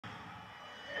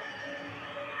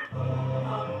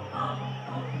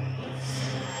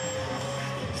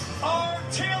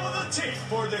tape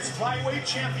for this Flyweight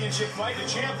Championship fight. The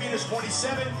champion is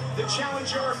 27. The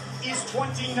challenger is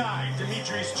 29.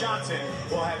 Demetrious Johnson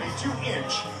will have a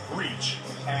 2-inch reach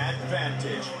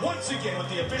advantage. Once again, with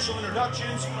the official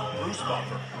introductions, Bruce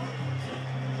Buffer.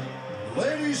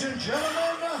 Ladies and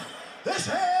gentlemen, this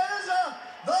is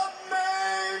the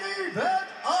main event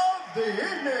of the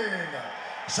evening.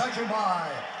 Sanctioned by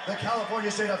the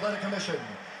California State Athletic Commission,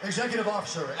 Executive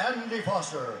Officer Andy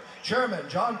Foster, Chairman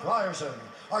John Frierson.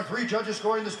 Our 3 judges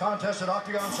scoring this contest at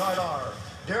Octagon side are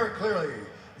Derek Cleary,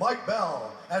 Mike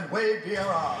Bell, and Wade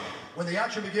Vieira. When the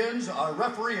action begins, our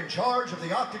referee in charge of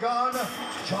the Octagon,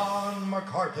 John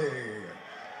McCarthy.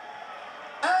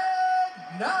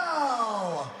 And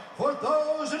now, for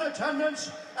those in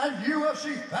attendance and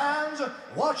UFC fans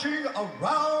watching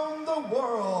around the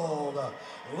world,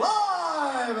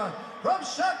 live from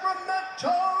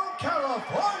Sacramento,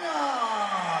 California,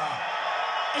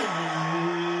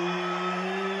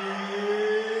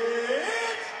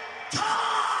 it's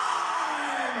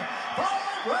time!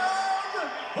 5 rounds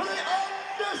for the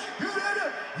undisputed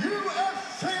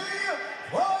UFC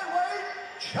Flyweight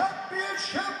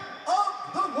Championship of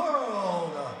the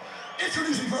world.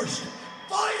 Introducing first,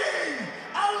 fighting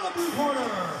out of the blue corner,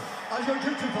 a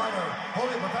jiu-jitsu fighter,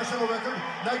 holding a professional record,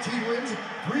 19 wins,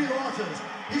 3 losses.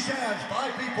 He stands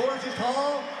 5 feet 4 inches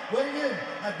tall, weighing in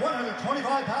at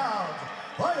 125 pounds.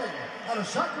 Fighting out of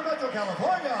Sacramento,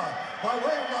 California, by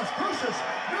way of Las Cruces,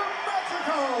 New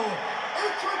Mexico.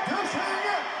 Introducing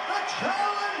the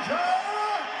challenger,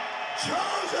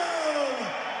 Joseph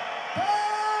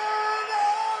Benavidez.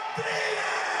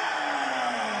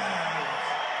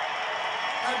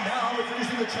 And now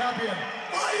introducing the champion,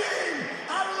 fighting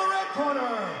out of the red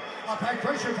corner, a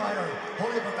pancration fighter,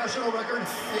 holding a professional record,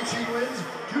 18 wins,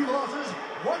 2 losses,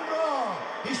 1 draw.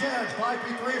 He stands 5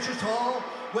 feet 3 inches tall,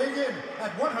 weighing in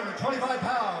at 125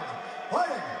 pounds.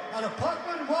 Fighting out of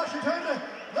Parkland, Washington,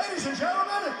 ladies and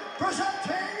gentlemen,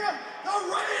 presenting the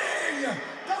reigning,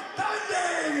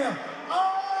 defending,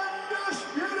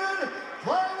 undisputed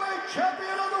flyweight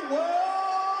champion of the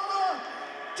world,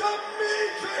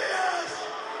 Demetrious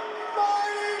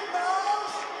Mighty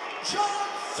Mouse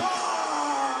Johnson!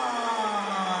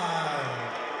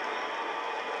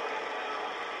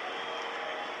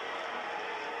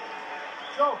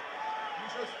 Joe,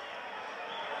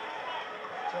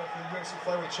 so for the UFC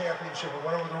Flyweight Championship, we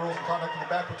went over the rules of conduct in the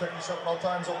back, protect yourself at all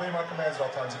times, obey my commands at all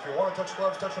times. If you want to touch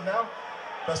gloves, touch them now.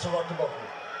 Best of luck to both of you.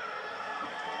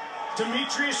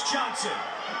 Demetrious Johnson,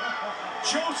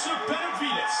 Joseph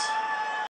Benavidez.